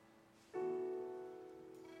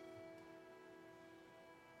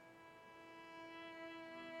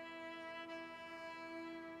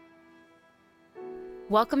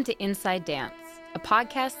Welcome to Inside Dance, a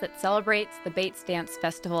podcast that celebrates the Bates Dance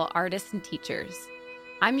Festival artists and teachers.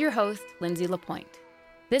 I'm your host, Lindsay Lapointe.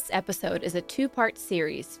 This episode is a two-part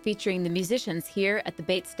series featuring the musicians here at the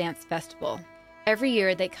Bates Dance Festival. Every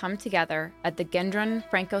year they come together at the Gendron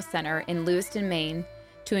Franco Center in Lewiston, Maine,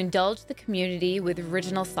 to indulge the community with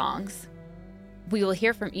original songs. We will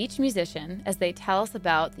hear from each musician as they tell us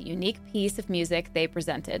about the unique piece of music they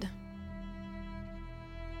presented.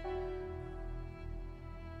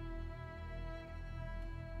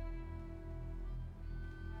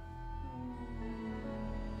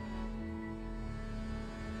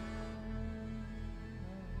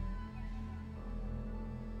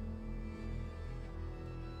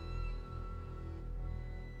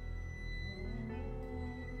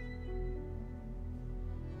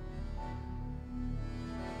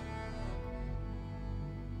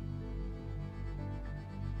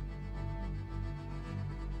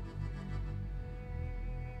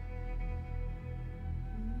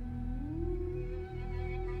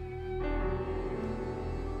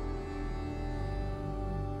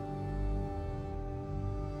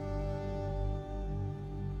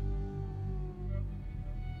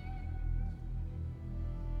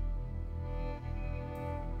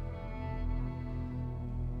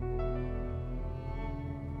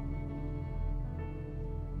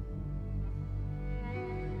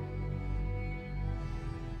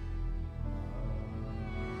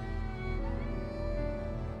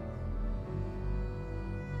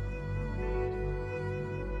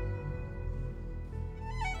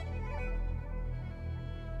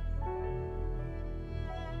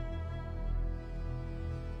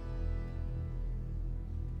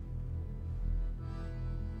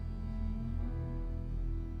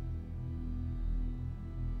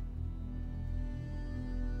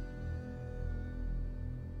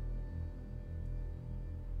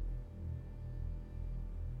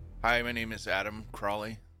 Hi, my name is Adam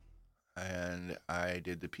Crawley, and I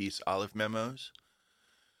did the piece Olive Memos.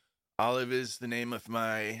 Olive is the name of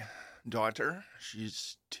my daughter.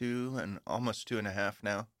 She's 2 and almost 2.5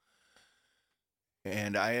 now.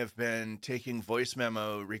 And I have been taking voice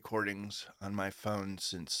memo recordings on my phone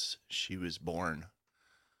since she was born.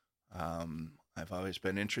 I've always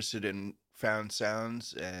been interested in found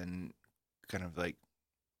sounds and kind of like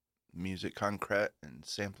musique concrète and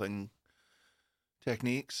sampling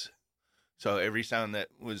techniques. So every sound that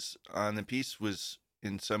was on the piece was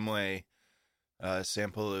in some way a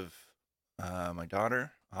sample of my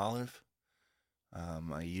daughter, Olive.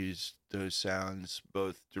 I used those sounds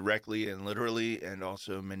both directly and literally, and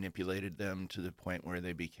also manipulated them to the point where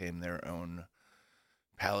they became their own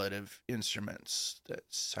palette of instruments that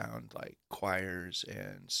sound like choirs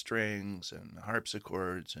and strings and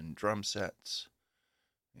harpsichords and drum sets.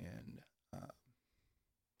 And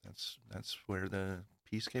that's where the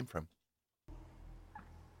piece came from.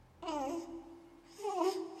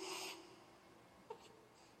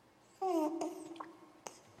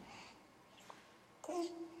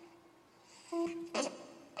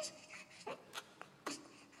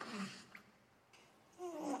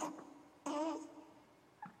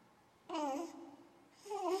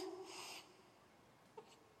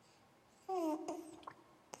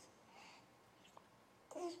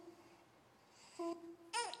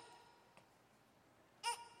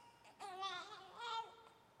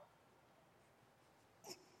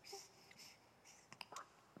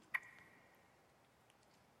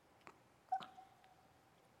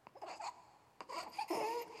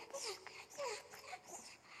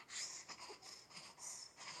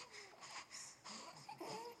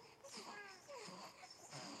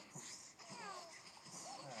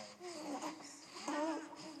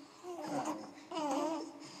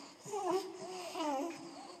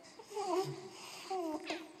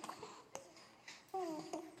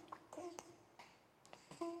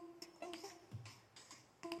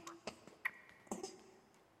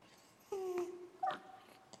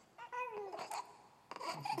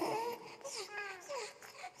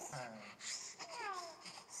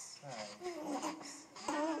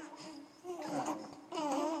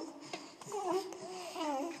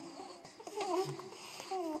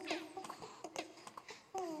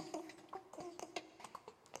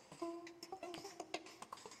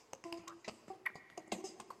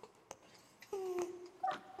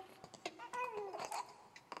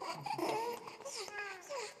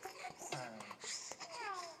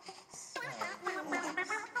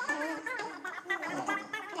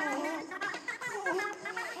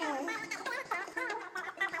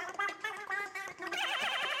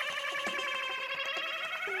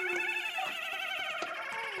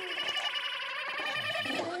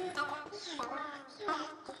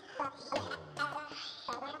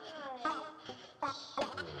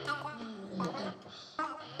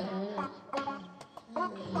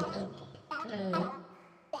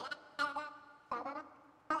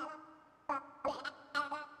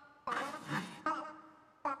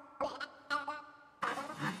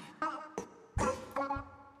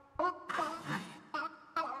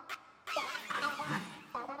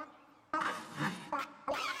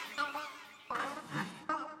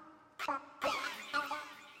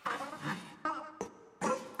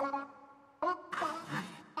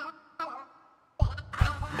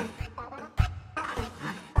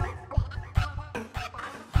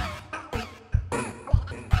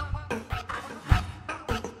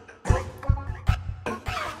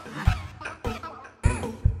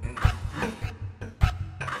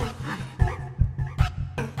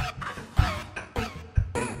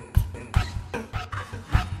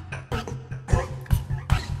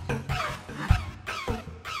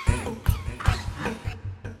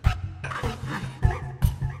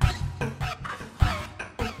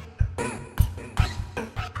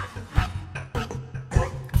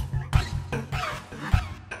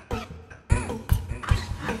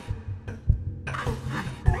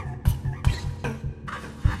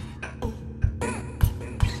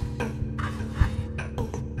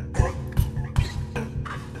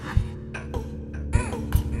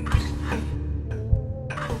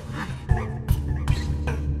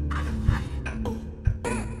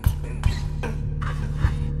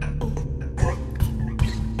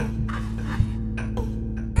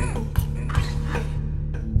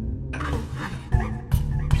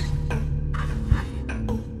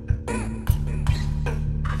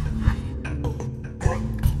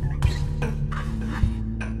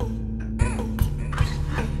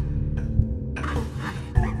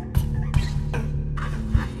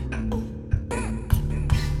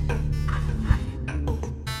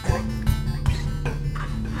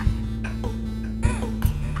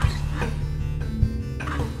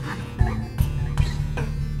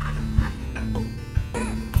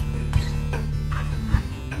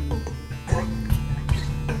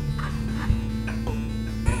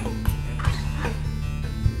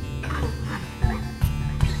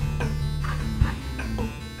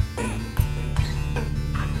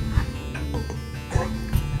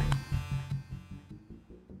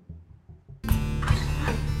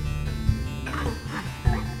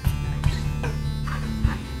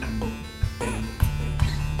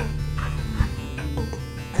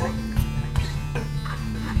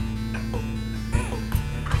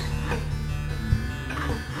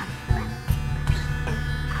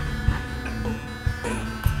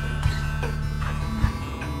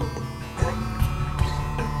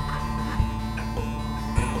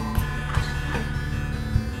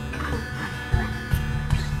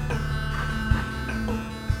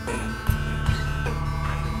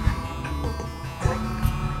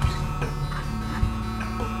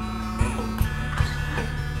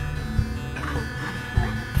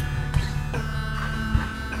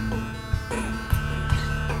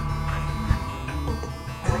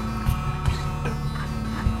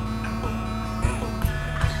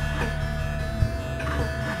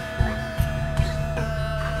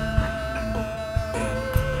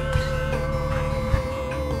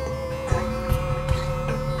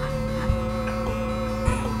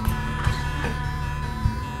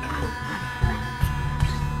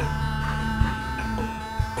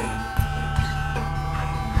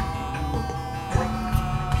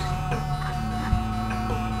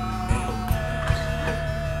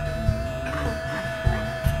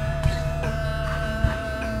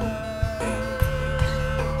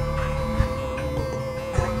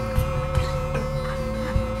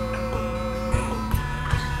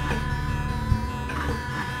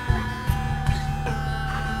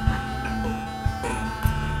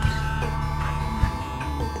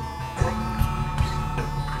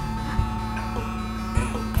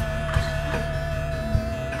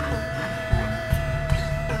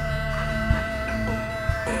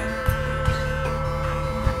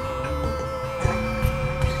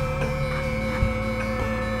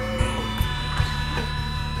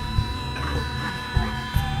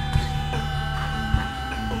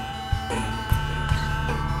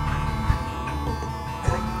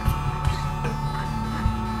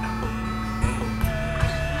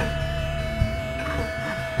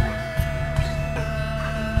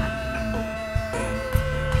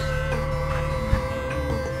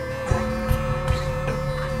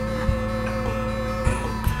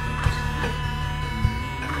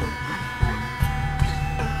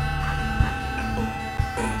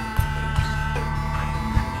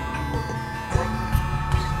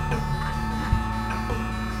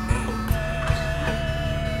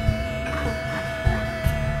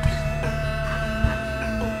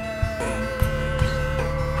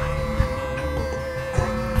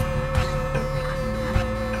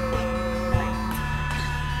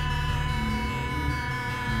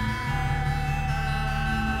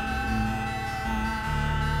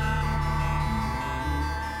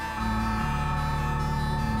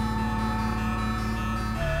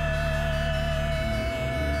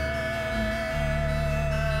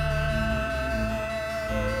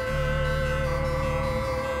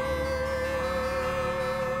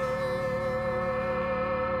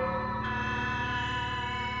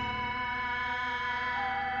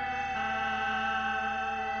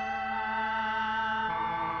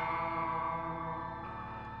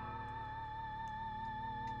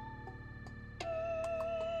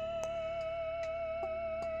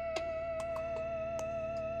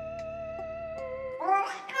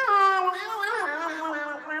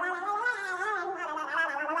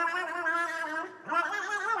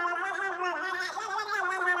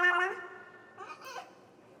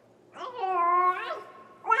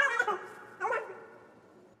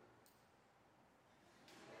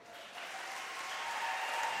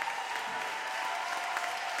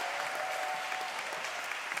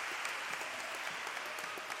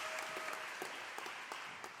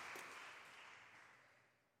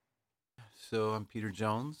 So I'm Peter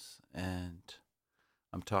Jones, and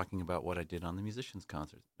I'm talking about what I did on the Musicians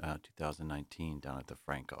Concert 2019 down at the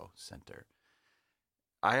Franco Center.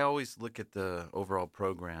 I always look at the overall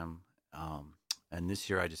program, and this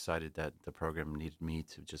year I decided that the program needed me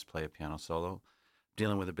to just play a piano solo.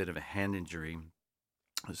 Dealing with a bit of a hand injury,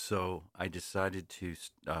 so I decided to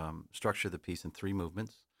structure the piece in 3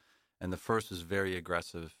 movements. And the first was very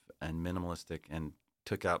aggressive and minimalistic and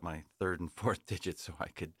took out my third and fourth digits so I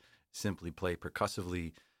could simply play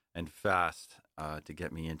percussively and fast to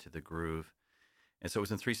get me into the groove. And so it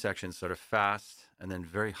was in 3 sections, sort of fast and then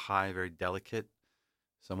very high, very delicate,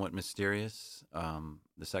 somewhat mysterious,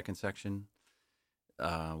 the second section,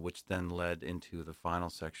 which then led into the final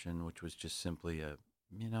section, which was just simply a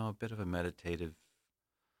bit of a meditative,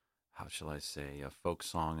 how shall I say, a folk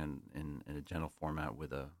song in a gentle format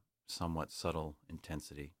with a somewhat subtle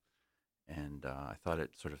intensity. And I thought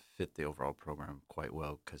it sort of fit the overall program quite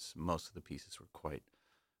well because most of the pieces were quite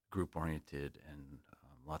group oriented and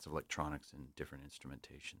lots of electronics and different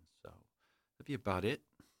instrumentation. So that'd be about it.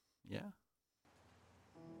 Yeah.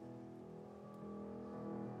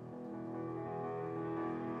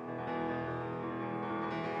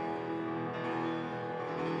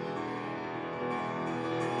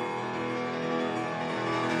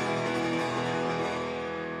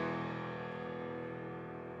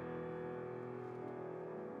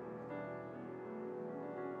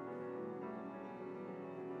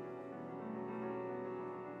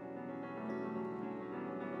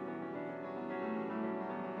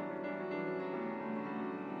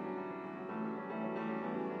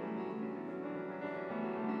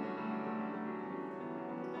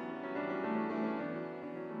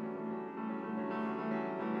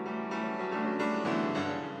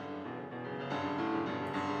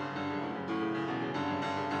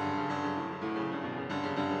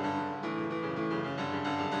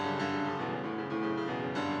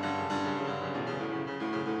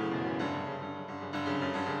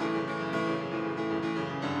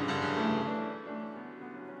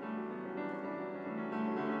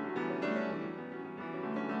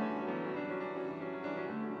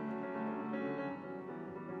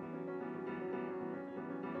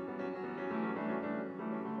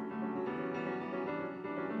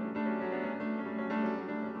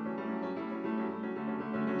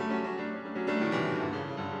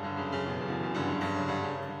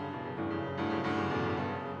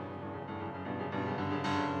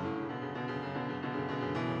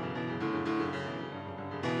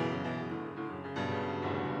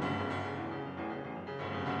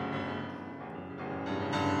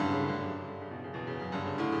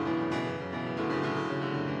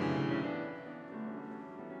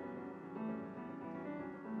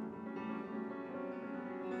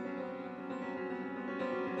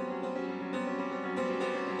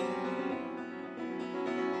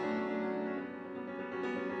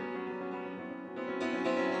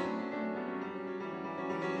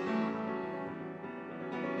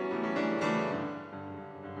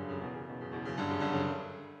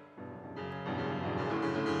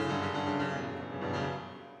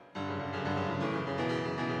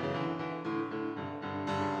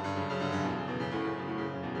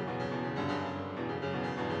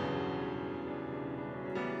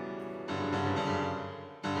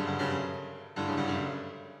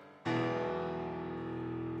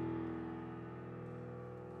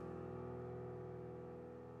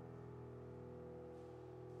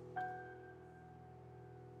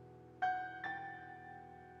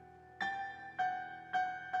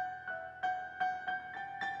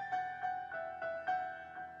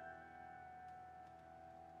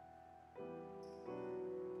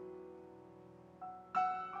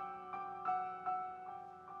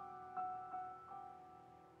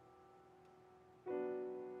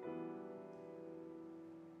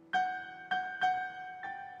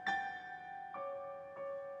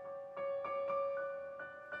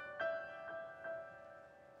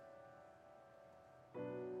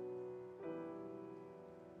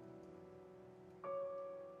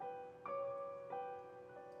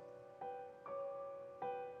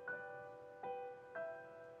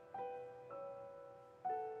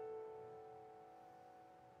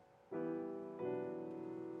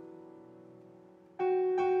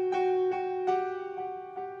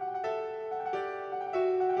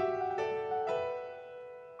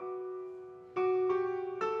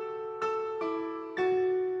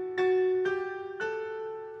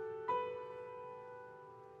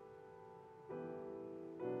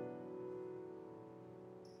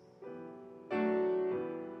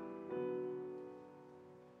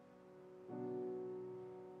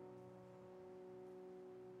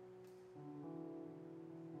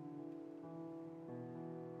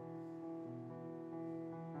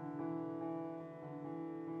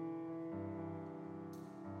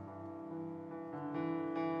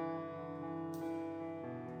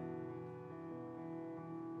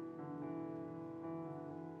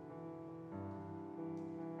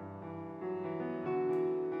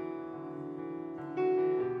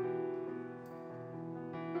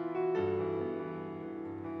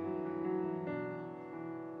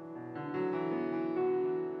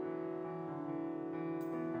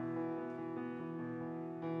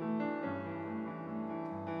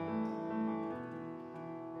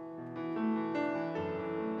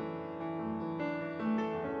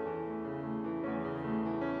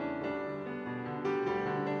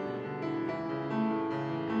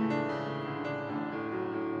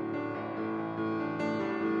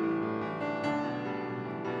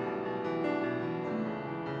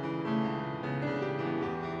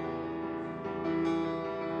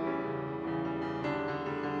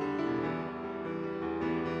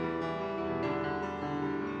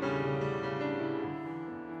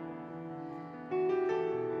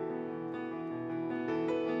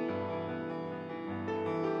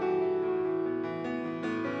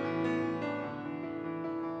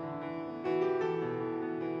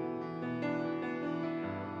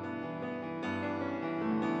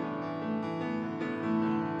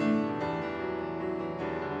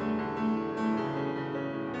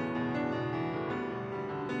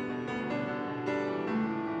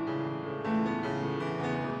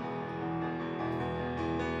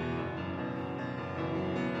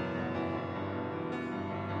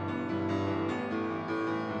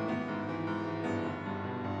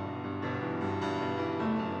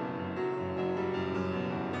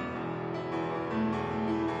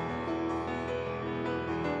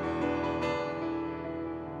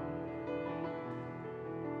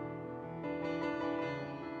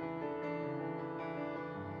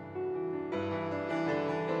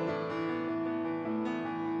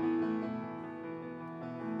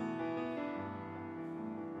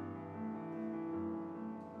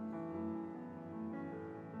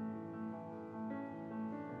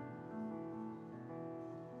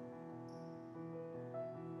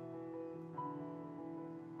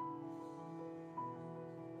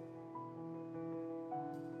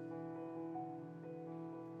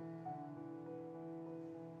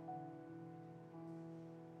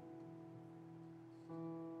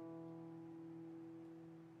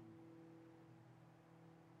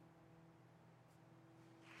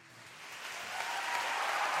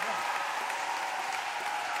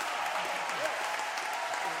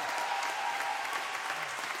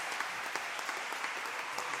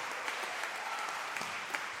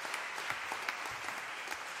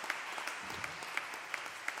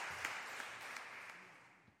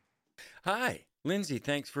 Hi, Lindsay.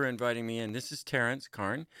 Thanks for inviting me in. This is Terrence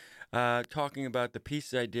Karn, talking about the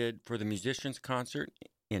piece I did for the musicians concert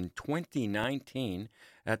in 2019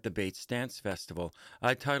 at the Bates Dance Festival.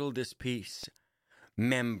 I titled this piece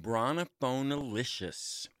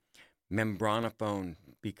Membranophone-alicious. Membranophone,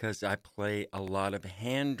 because I play a lot of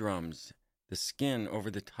hand drums, the skin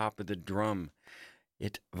over the top of the drum.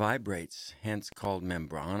 It vibrates, hence called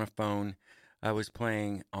membranophone. I was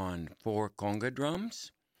playing on 4 conga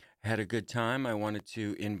drums. Had a good time. I wanted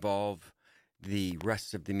to involve the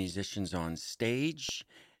rest of the musicians on stage,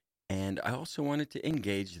 and I also wanted to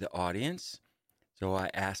engage the audience. So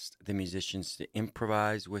I asked the musicians to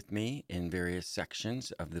improvise with me in various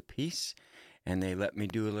sections of the piece, and they let me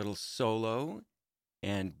do a little solo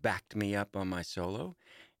and backed me up on my solo.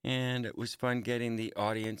 And it was fun getting the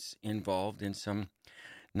audience involved in some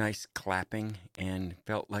nice clapping, and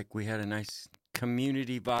felt like we had a nice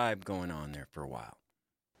community vibe going on there for a while.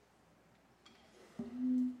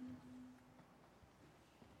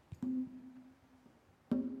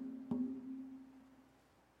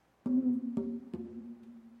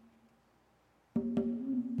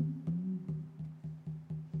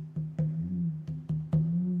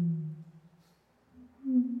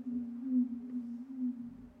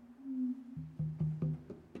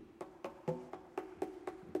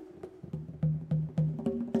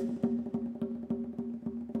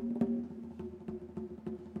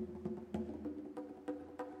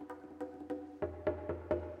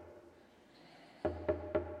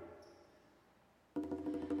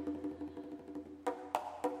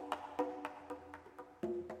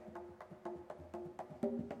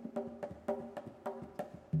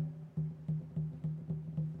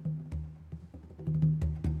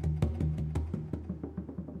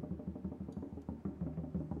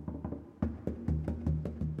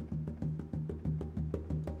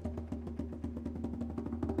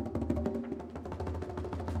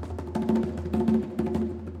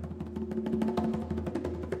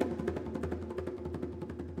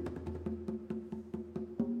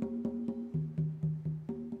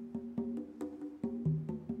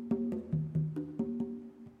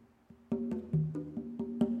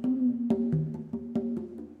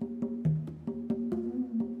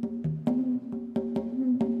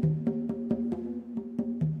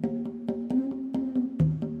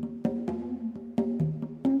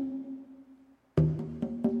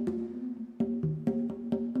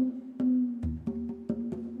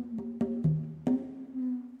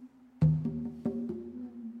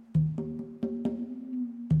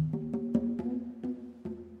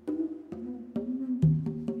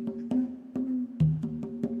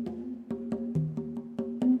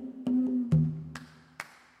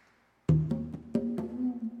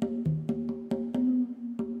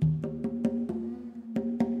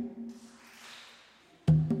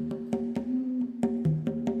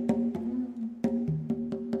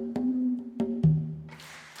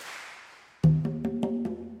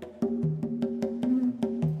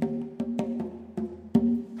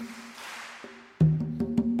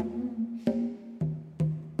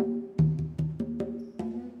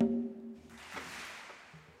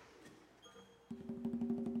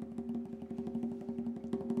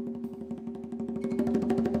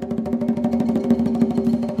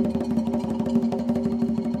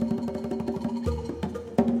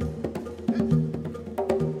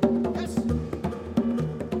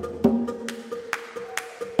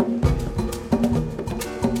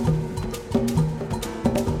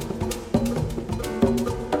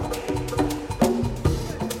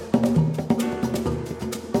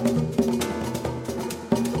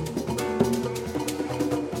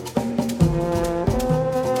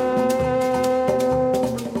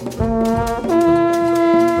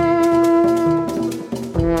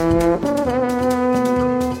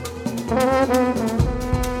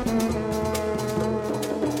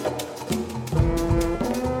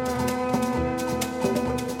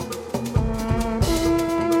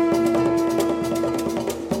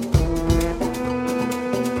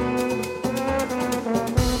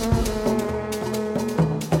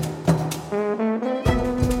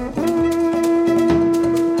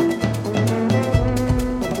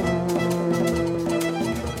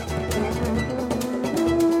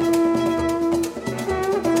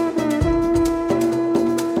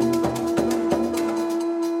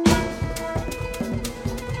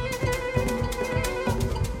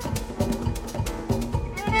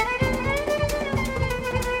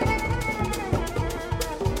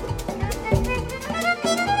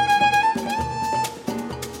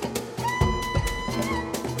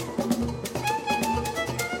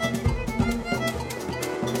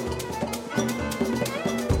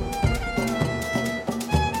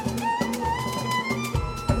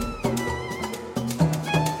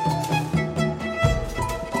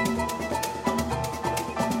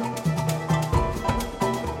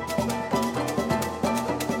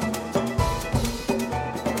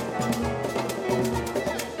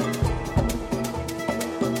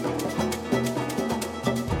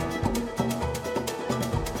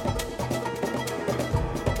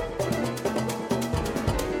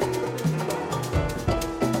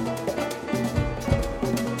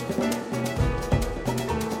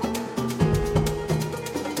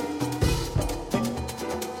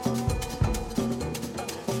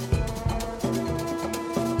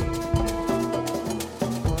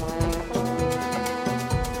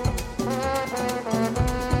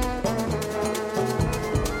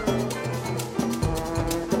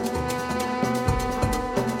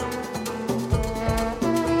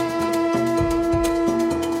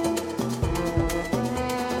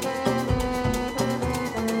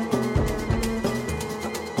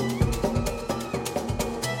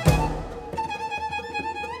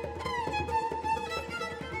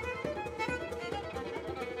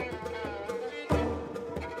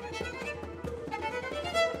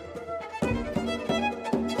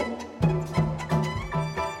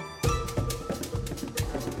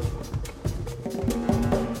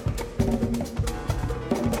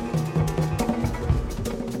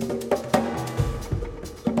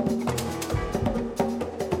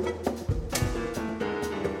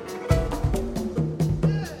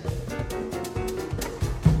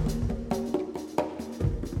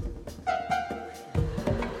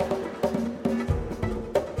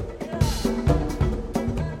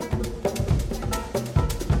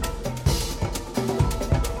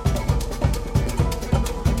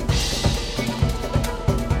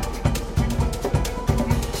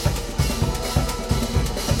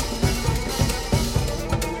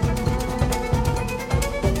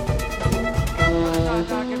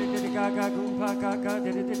 gaga,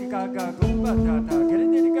 diddy diddy gaga, goom ba da da, giddy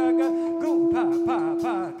diddy gaga, goom pa pa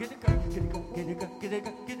pa, giddy ga, giddy ga, giddy ga, giddy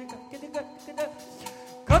ga, giddy ga, giddy ga, giddy ga,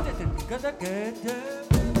 giddy diddy gaga, giddy.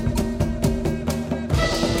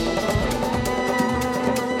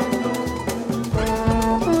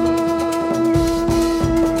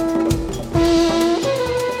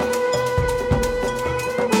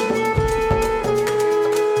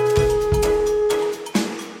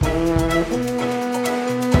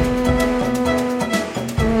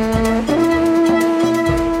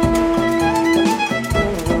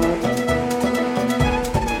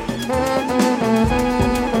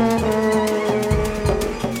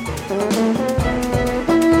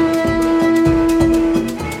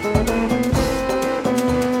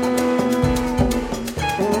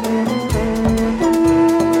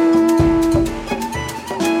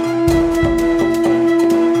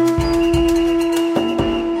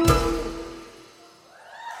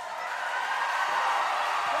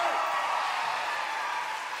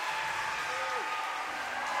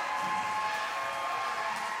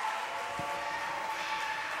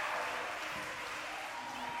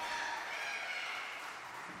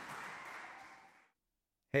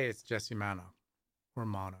 Hey, it's Jesse Mano, or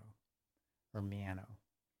Mono, or Miano,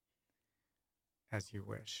 as you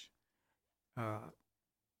wish.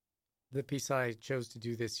 The piece I chose to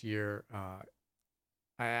do this year, I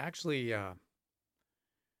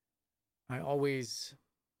always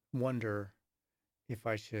wonder if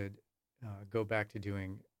I should go back to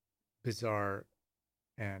doing bizarre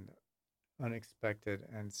and unexpected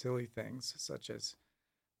and silly things, such as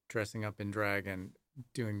dressing up in drag and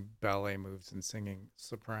doing ballet moves and singing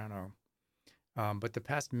soprano. But the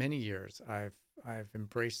past many years, I've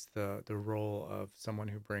embraced the role of someone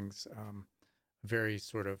who brings very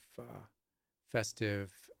sort of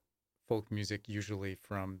festive folk music, usually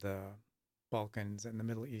from the Balkans and the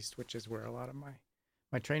Middle East, which is where a lot of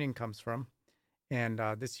my training comes from. And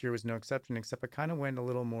this year was no exception, except I kind of went a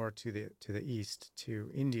little more to the east, to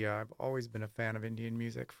India. I've always been a fan of Indian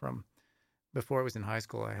music from before I was in high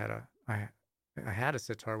school. I had a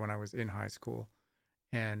sitar when I was in high school,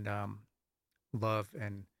 and love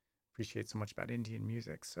and appreciate so much about Indian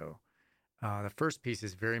music. So the first piece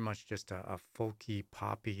is very much just a folky,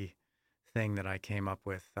 poppy thing that I came up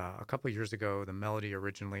with a couple of years ago. The melody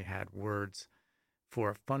originally had words for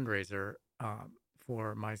a fundraiser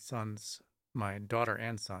for my daughter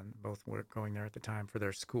and son, both were going there at the time, for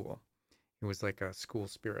their school. It was like a school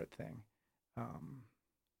spirit thing.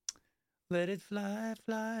 Let it fly,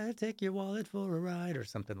 fly, take your wallet for a ride, or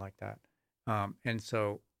something like that. And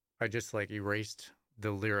so I just like erased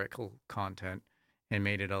the lyrical content and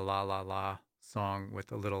made it a la la la song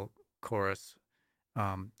with a little chorus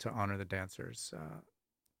to honor the dancers.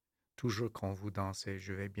 Toujours quand vous dansez,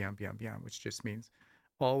 je vais bien, bien, bien, which just means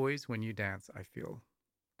always when you dance, I feel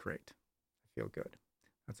great. I feel good.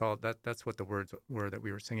 That's all. That's what the words were that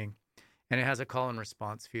we were singing, and it has a call and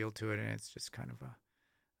response feel to it, and it's just kind of a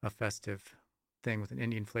festive thing with an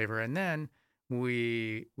Indian flavor. And then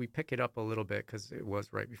we pick it up a little bit because it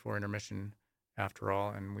was right before intermission after all,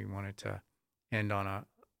 and we wanted to end on a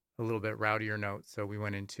little bit rowdier note. So we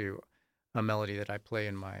went into a melody that I play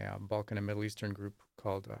in my Balkan and Middle Eastern group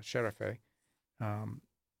called Sherife.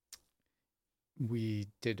 We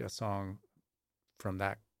did a song from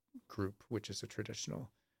that group, which is a traditional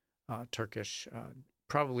Turkish,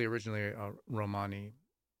 probably originally a Romani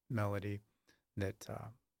melody that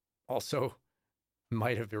also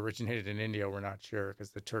might have originated in India. We're not sure,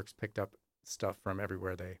 because the Turks picked up stuff from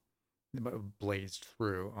everywhere they blazed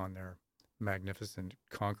through on their magnificent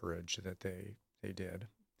conquerage that they did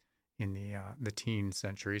in the teen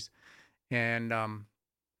centuries. And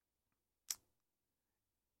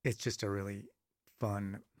it's just a really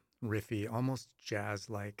fun, riffy, almost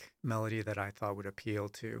jazz-like melody that I thought would appeal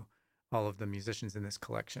to all of the musicians in this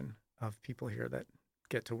collection of people here that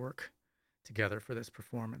get to work together for this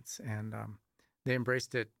performance. And they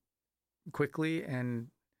embraced it quickly, and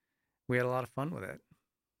we had a lot of fun with it.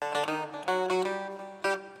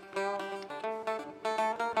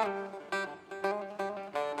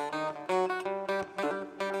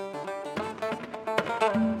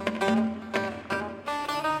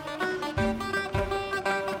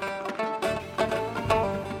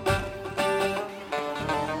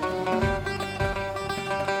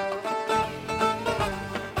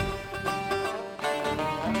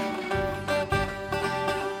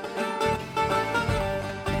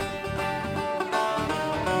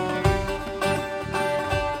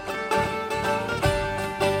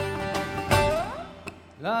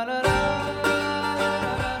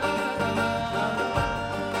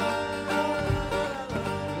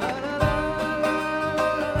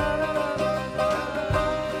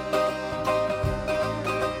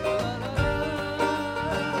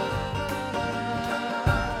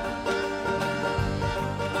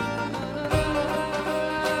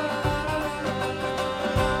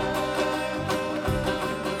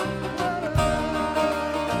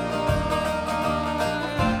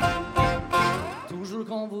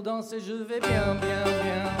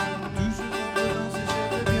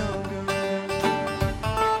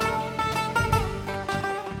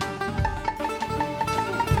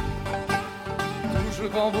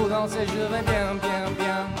 Toujours quand vous dansez, je vais bien, bien,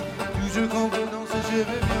 bien. Toujours quand vous dansez, je vais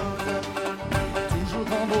bien, bien. Toujours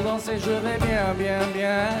quand vous dansez, je vais bien, bien,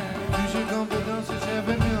 bien. Toujours quand vous dansez, je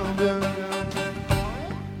vais bien, bien, bien.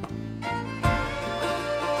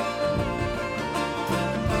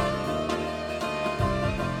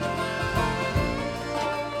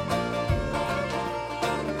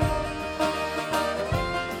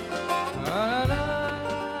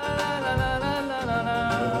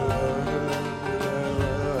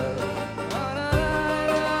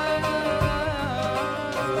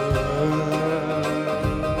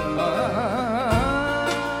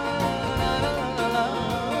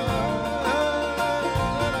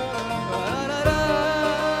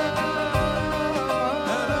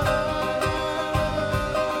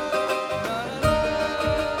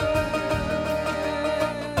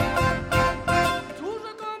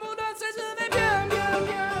 Toujours quand vous dansez, je vais bien, bien,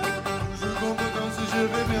 bien. Toujours quand vous dansez, je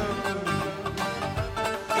vais bien, bien.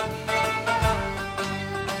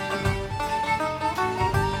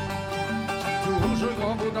 Toujours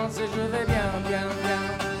quand vous dansez, je vais bien, bien, bien.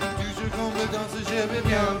 Toujours quand vous dansez, je vais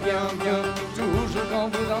bien, Bien, bien. Toujours quand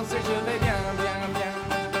vous dansez, je vais bien, bien, bien.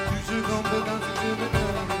 Toujours quand vous dansez, je vais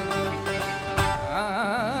bien, bien.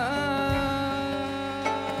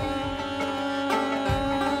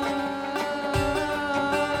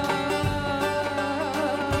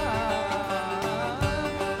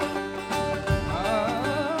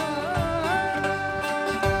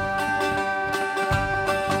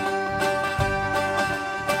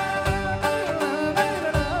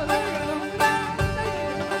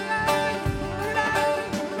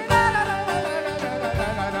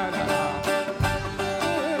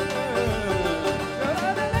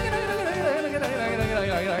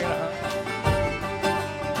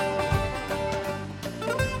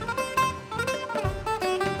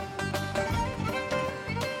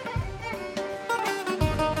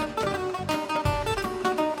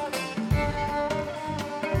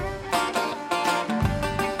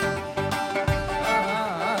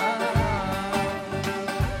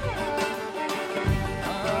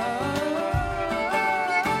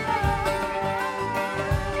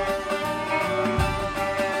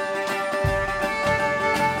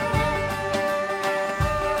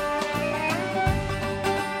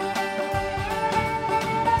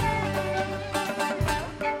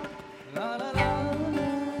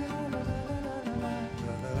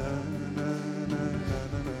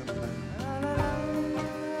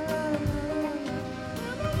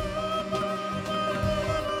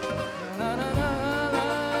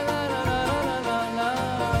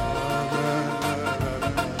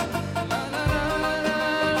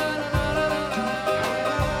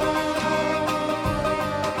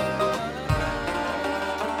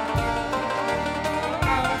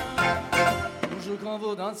 Toujours quand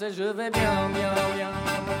vous dansez, je vais bien, bien, bien.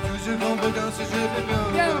 Toujours quand vous dansez, je vais bien,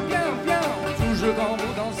 Bien, bien. bien, bien. Toujours quand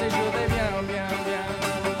vous dansez, je vais bien, bien, bien.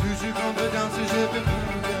 Toujours quand vous dansez, je vais bien,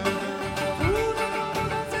 bien.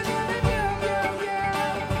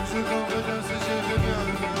 Toujours quand vous dansez, je vais bien,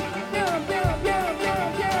 bien. Bien, bien, bien, bien,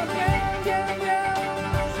 bien, bien, bien, bien.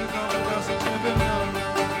 Toujours quand vous dansez, je vais bien, bien.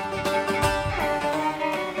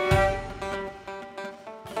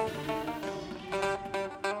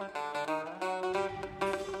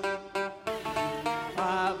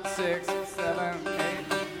 5, 6, 7,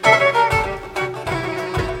 8.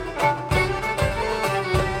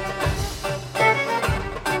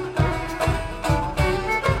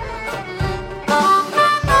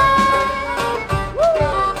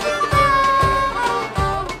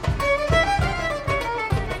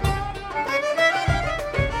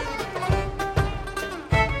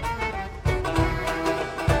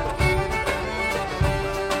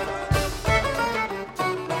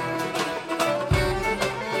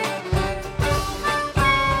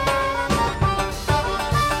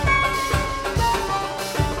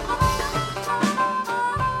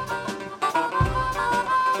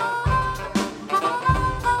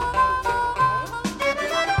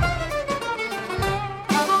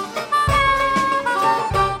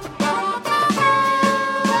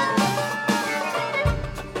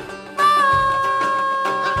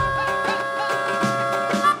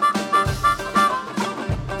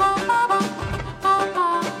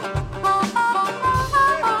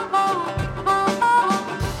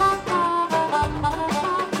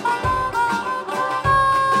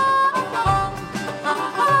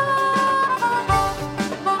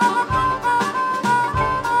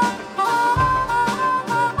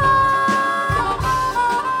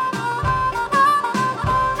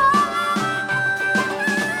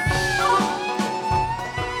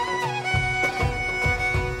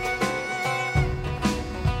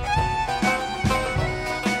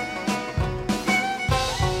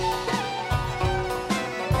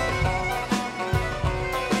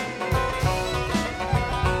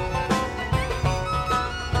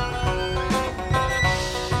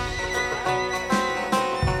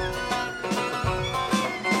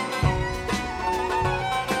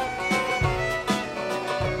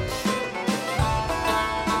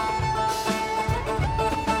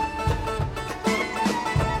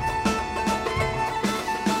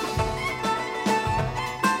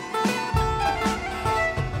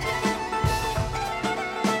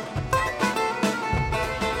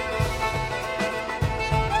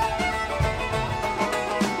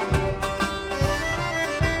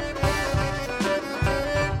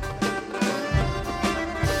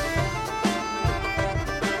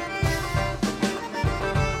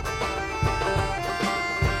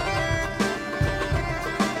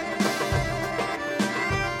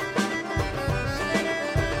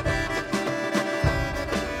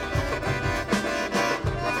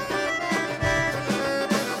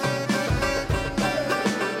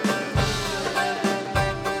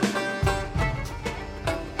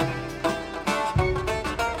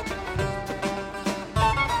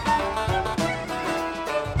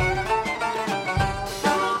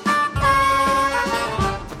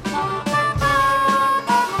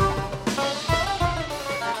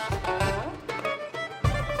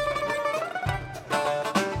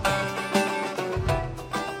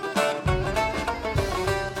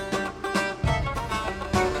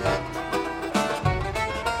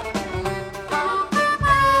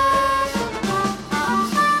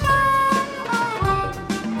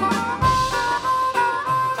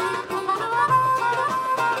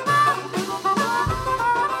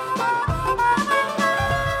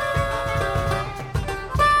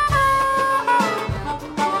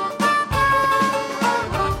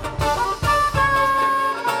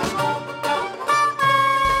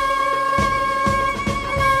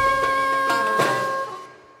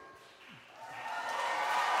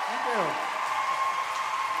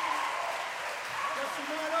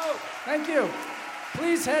 Thank you.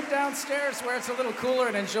 Please head downstairs where it's a little cooler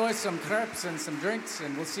and enjoy some crepes and some drinks,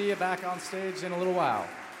 and we'll see you back on stage in a little while.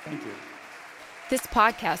 Thank you. This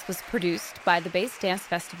podcast was produced by the Bates Dance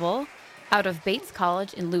Festival out of Bates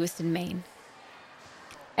College in Lewiston, Maine.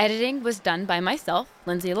 Editing was done by myself,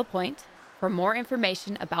 Lindsay Lapointe. For more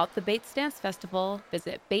information about the Bates Dance Festival,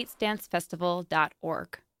 visit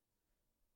batesdancefestival.org.